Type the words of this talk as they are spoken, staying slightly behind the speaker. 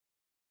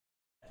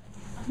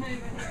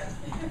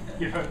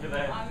You're over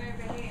there. I'm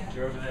over here.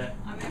 You're over there.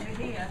 I'm over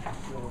here.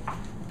 You're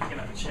picking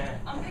up a chair.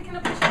 I'm picking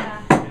up a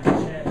chair. Picking up a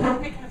chair. I'm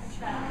picking up a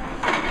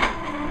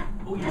chair.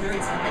 Oh, you're very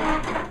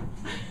tidy.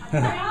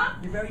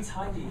 You're very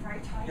tidy. Very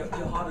tidy.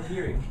 You're hard of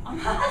hearing. I'm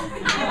hard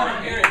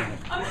of hearing.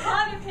 I'm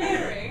hard of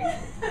hearing. I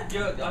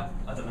don't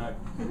know.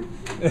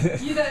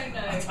 You don't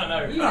know. I don't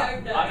know. You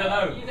don't know. I don't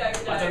know. You don't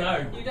know. I don't know.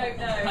 You don't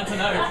know. I don't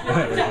know.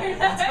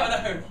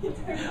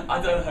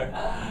 I don't know.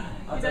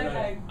 I don't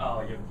know.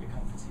 Oh, you're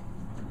comforting.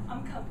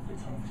 I'm comforting.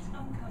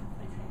 I'm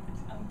comforting.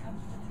 I'm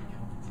comforting.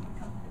 I'm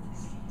comforting.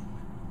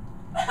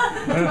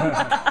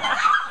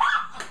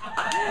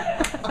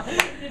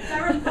 You're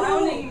Darren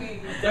Browning me.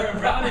 Darren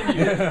Browning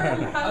you.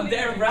 I'm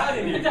Darren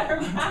Browning you.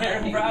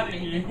 Darren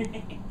Browning you.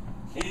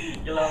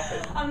 You're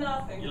laughing. I'm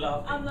laughing. You're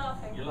laughing. I'm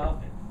laughing. You're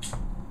laughing.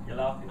 You're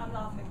laughing. I'm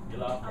laughing. You're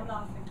laughing. I'm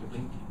laughing. You're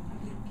blinking.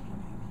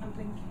 I'm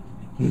blinking.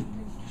 You're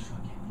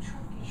shrugging. You're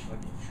shrugging.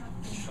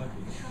 You're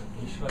shrugging.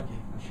 You're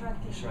shrugging. I'm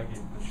shrugging. You're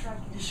shrugging. I'm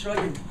shrugging. You're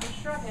shrugging. I'm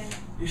shrugging.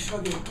 You're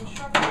shrugging. I'm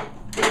shrugging.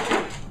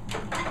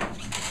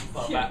 Too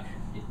far back.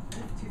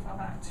 Too far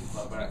back. Too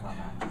far back.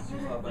 Too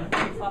far back.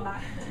 Too far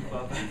back. Too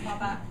far back. Too far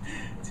back.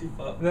 Too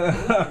far back. Too far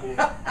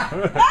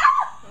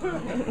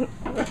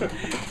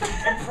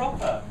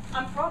Improper.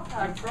 I'm proper.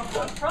 You're proper.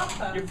 I'm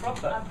proper. You're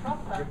proper. I'm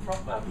proper. You're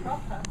proper. I'm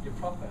proper. You're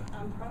proper.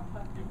 I'm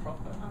proper. You're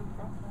proper. I'm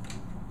proper.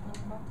 I'm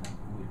proper.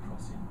 Oh, you're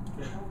crossing.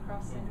 I'm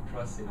crossing. You're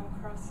crossing. I'm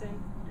crossing.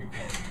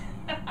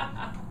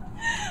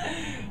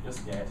 You're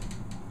scared.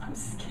 I'm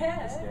scared.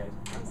 You're scared.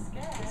 I'm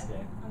scared. You're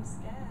scared. I'm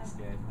scared. You're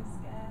scared.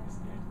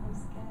 I'm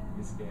scared.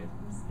 You're scared.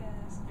 I'm scared.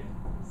 You're scared.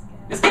 I'm scared.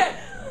 You're I'm scared.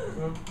 scared.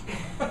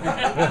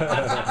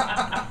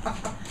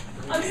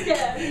 I'm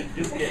scared.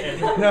 You're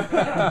scared.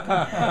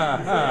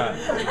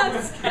 I'm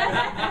scared.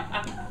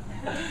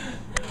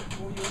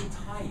 Oh, you're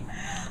tight.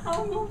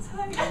 I'm all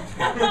tight.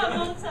 I'm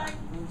all tight.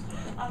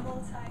 I'm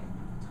all tight.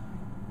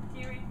 Do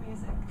you read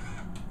music?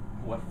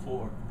 What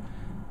for?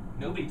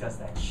 Nobody does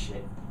that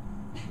shit.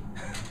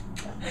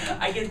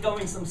 I get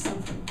going some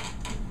symphony.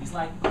 These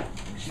like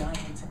giant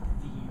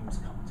themes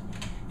come to me.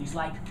 These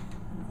like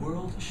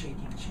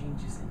world-shaking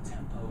changes in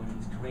tempo and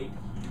these great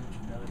huge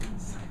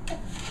melodies.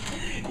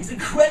 These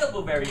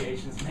incredible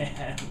variations,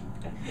 man.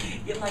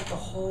 Get like the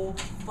whole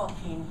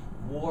fucking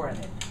war in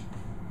it.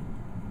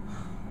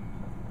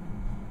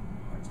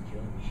 Heart's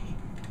killing me.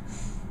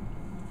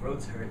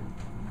 Throat's hurting.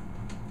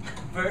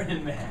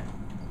 Burning, man.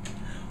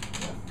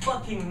 What a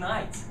fucking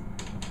night.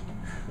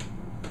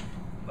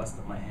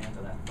 Busted my hand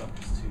on that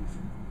fucker's tooth.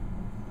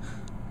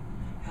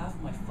 Half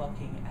my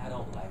fucking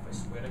adult life, I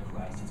swear to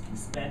Christ, has been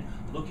spent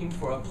looking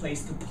for a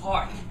place to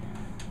park.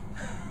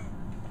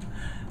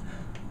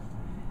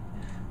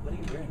 What are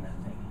you wearing that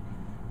thing?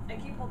 I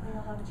keep hoping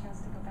I'll have a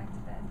chance to go back to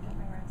bed and get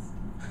my rest.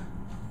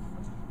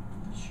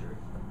 Sure.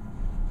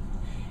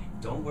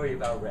 Don't worry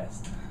about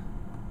rest.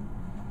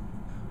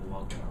 We'll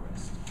all get our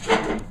rest.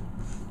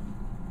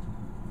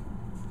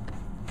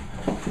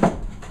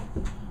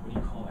 What do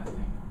you call that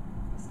thing?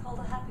 It's called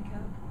a happy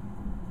coat.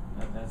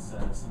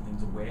 That's something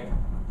to wear.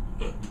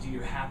 You do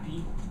your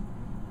happy.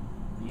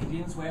 The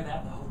Indians wear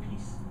that the whole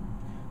piece.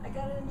 I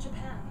got it in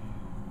Japan.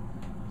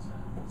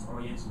 Those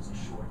Orientals are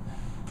short.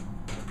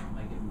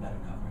 Might give them better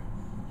cover.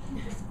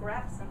 Just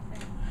grab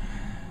something.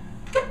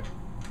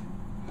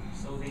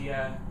 So the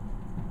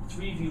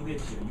three of you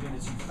live here, you and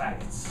the two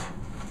faggots.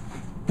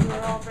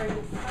 We're all very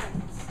good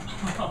friends.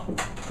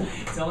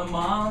 Telling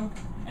Mom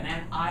and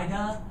Aunt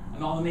Ida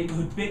and all the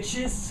neighborhood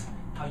bitches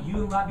how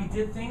you and Robbie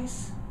did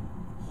things?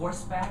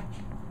 Horseback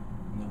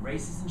and the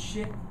races and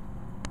shit?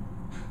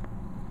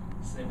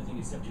 Said everything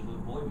except your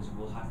little boy was a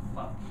real hot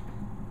fuck.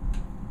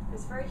 It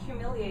was very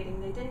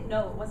humiliating. They didn't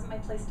know. It wasn't my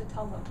place to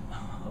tell them.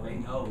 Oh, they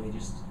know, they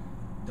just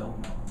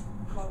don't know.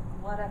 Well,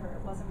 whatever.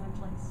 It wasn't my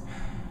place.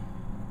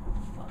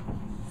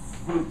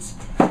 Fruits.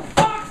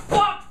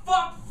 Fuck,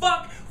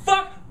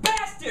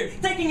 bastard!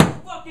 Taking your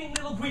fucking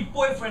little Greek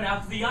boyfriend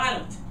out to the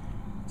island.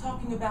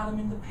 Talking about him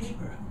in the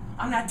paper.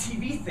 On that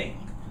TV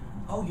thing.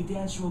 Oh, you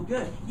dance real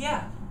good.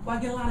 Yeah, well, I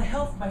get a lot of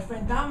help from my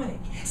friend Dominic.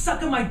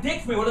 Sucking my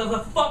dick for me, whatever the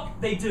fuck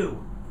they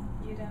do.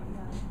 You don't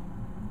know.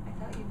 I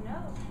thought you'd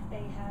know.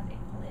 They have a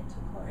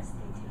political course.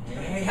 They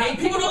take Hey,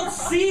 people don't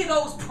see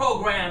those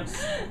programs.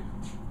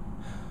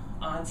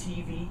 On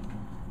TV,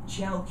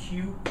 Channel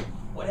Q,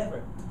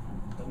 whatever.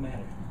 Don't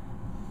matter.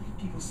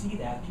 People see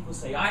that. People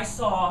say, I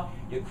saw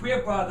your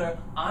queer brother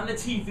on the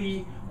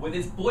TV with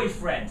his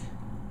boyfriend.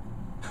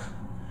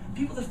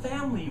 People the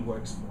family he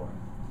works for.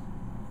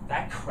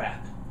 That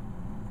crap.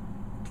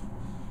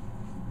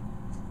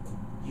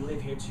 You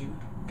live here too,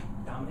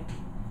 Dominic?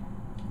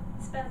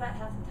 Spent about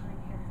half the time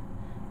here.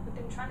 We've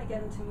been trying to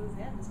get him to move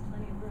in. There's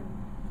plenty of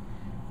room.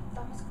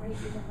 Dom was great.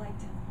 We would have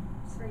liked him.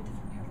 It's very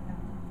different here without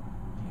him.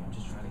 Yeah, I'm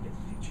just trying to get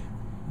the picture.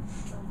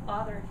 Don't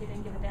bother if you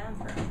didn't give a damn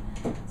for him.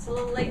 It's a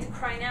little late to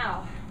cry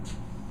now.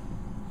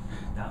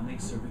 Dominic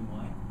serving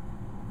wine.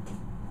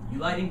 You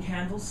lighting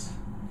candles?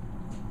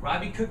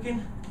 Robbie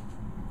cooking?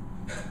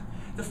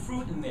 The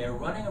fruit in there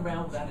running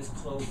around without his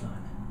clothes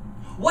on.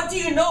 What do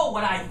you know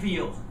what I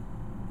feel?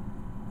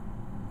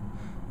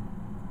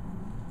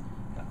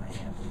 Got my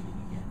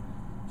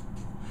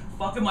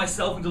fucking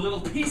myself into little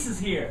pieces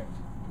here.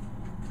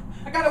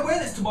 I gotta wear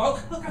this tomorrow.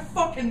 Look, a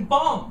fucking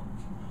bum.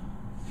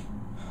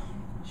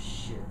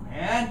 Shit,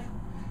 man.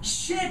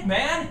 Shit,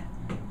 man.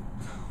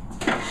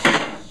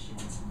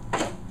 Shit.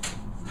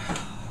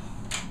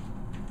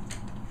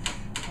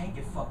 Can't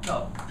get fucked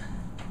up.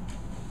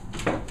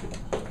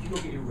 You go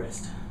get your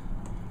rest.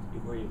 You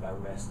worry about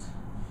rest.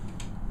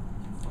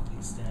 You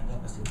fucking stand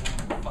up. I said,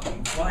 don't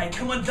fucking quiet.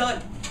 Come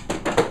undone.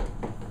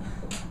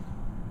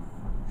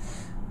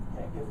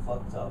 Can't get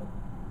fucked up.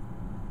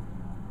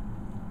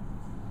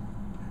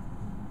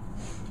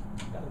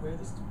 Gotta wear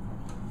this tomorrow.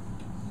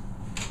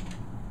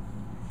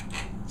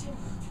 Jimmy,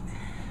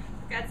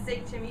 for God's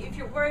sake, Jimmy, if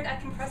you're worried, I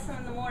can press them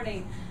in the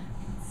morning.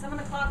 7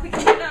 o'clock, we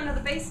can go down to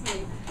the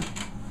basement.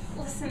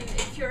 Listen,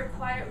 if you're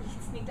quiet, we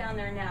can sneak down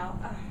there now.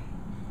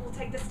 We'll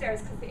take the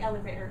stairs because the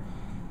elevator.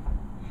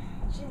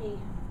 Jimmy.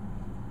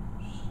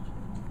 Jimmy.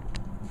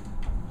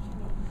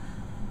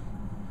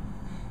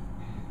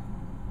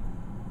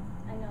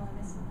 I know, I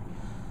miss him.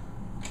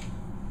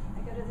 I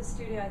go to the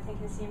studio, I think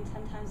I see him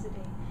 10 times a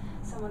day.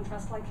 Someone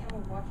dressed like him or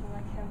walking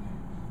like him.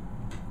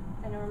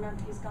 Then I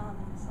remember he's gone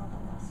and I saw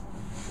that last one.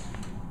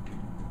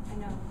 I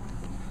know.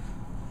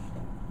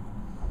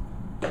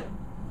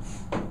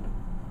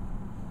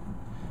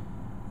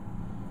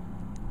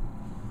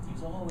 He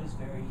was always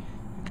very...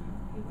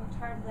 He worked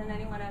harder than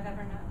anyone I've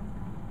ever known.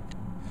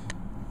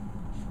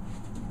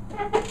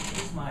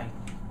 Here's my...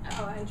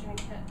 Oh, I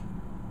drank it.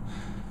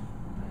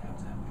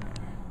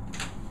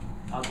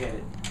 I'll get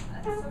it.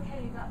 It's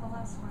okay, you got the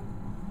last one.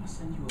 I'll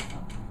send you a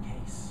fucking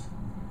case.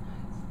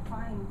 It's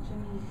fine,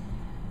 Jimmy.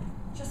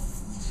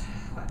 Just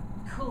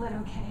cool it,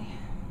 okay?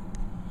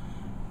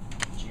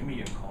 Jimmy,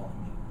 you're calling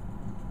me.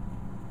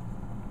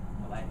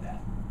 I like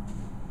that.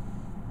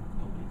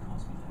 Nobody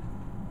calls me that.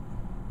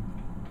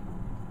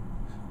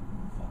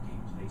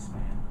 Fucking place,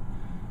 man.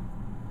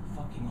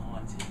 Fucking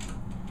haunted.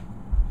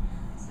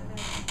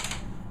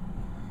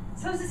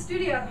 So's the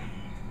studio.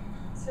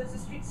 So's the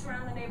streets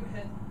around the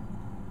neighborhood.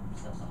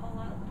 So's a whole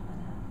lot of them.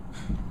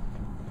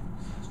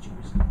 So's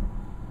Jersey.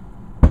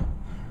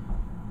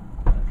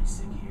 I'd be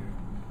sick here.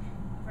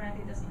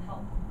 Brandy doesn't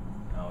help.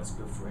 No, it's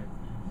good for it.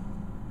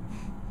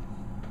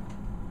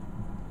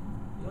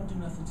 You don't do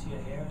nothing to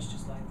your hair, it's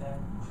just like that.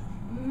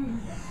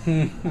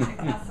 My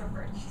Casa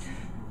Birch.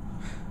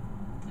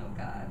 Oh,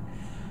 God.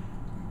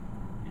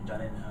 You're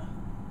done in, huh?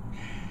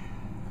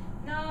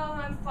 No,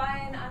 I'm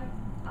fine. I'm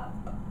up.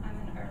 I'm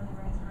an early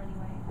riser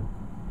anyway.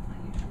 Not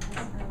usually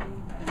this early,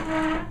 but...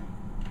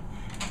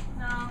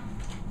 No.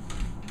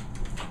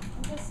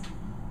 I'm just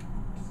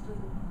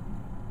blue.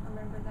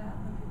 Remember that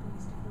when people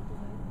used to feel blue?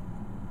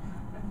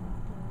 I'm not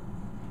blue.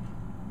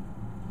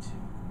 Me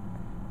too.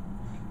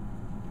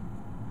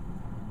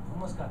 You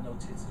almost got no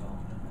tits at all,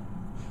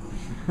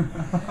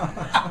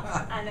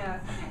 I know,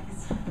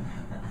 thanks.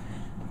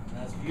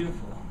 That's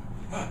beautiful.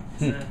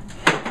 Isn't it?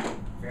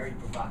 Very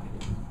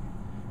provocative.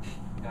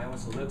 The guy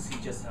wants to look, see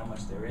just how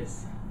much there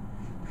is.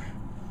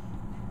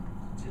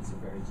 Tits are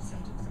very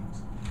deceptive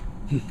things.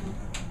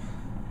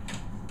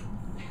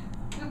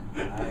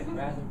 I'd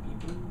rather be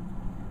blue,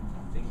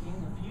 thinking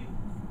of you.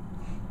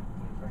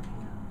 You're working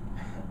out.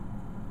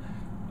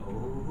 Oh,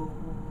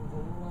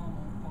 I'm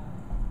on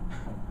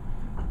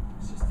fire.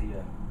 It's just the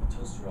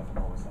toaster oven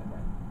always like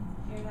that.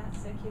 You're not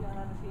sick, you don't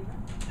have a fever?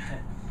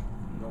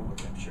 No, but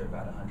I'm sure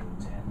about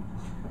 110.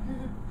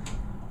 Man,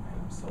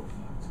 I'm so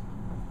fucked.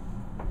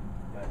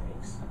 Got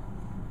aches.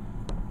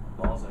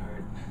 Balls are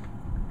hurt.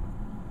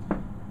 It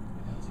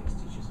takes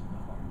stitches in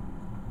my heart.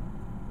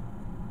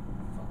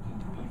 Fucking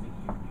breathing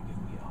here, you give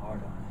me a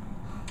hard on.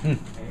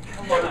 Hey,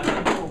 come on,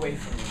 go away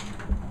from me.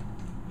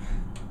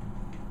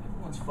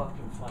 Everyone's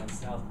fucking flying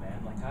south, man.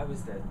 Like I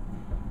was that.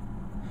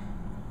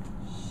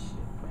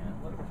 Shit, man.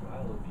 What a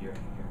pile of your hair.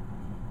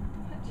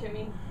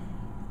 Jimmy.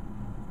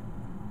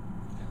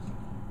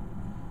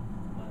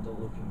 Come on, don't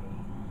look at me.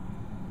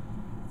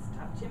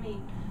 Stop, Jimmy.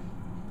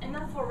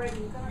 Enough already.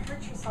 You're gonna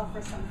hurt yourself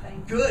or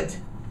something. Good.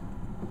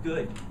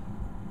 Good.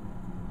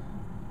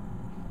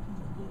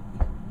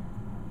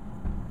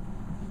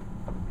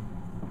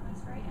 I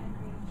was very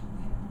angry after the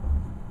funeral.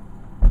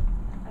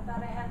 I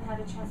thought I hadn't had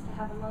a chance to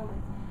have a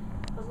moment.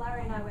 But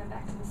Larry and I went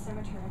back to the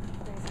cemetery a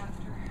couple days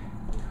after.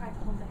 We cried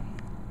the whole day.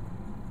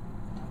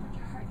 Don't break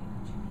your heart, you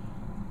know, Jimmy.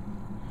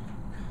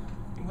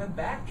 You went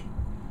back?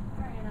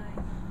 Larry and I.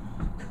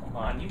 Come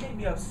on, you made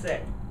me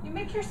upset. You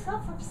make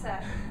yourself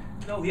upset.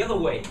 No, the other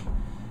way.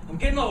 I'm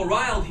getting all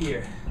riled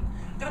here.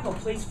 Got no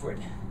place for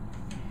it.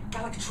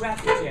 Got like a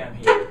traffic jam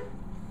here. Okay.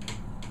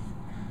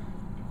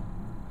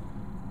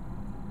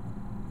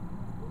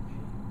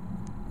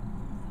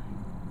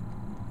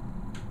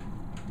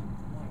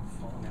 I'm like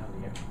falling out of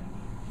the everything.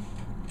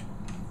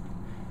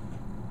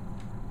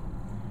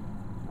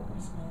 Do I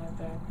smell like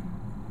that?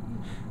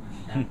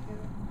 That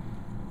too.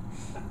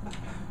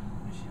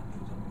 My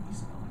shampoo don't make me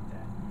smell like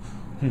that.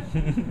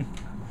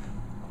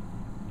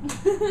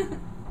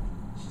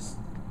 Just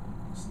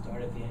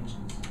start at the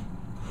engines.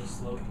 Go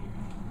slow here.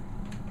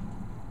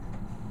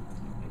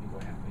 Maybe go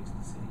halfway to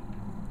the city.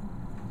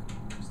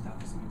 Stop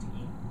for something to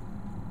eat.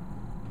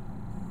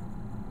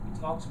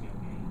 talk to me,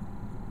 okay?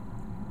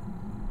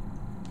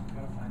 I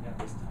gotta find out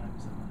this time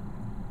because I'm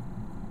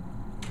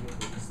a real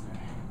good listener.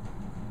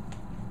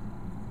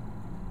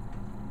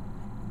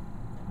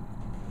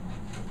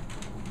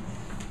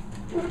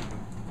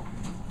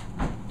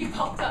 You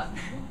popped up.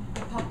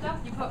 You popped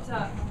up? You popped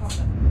up. You popped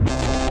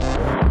up.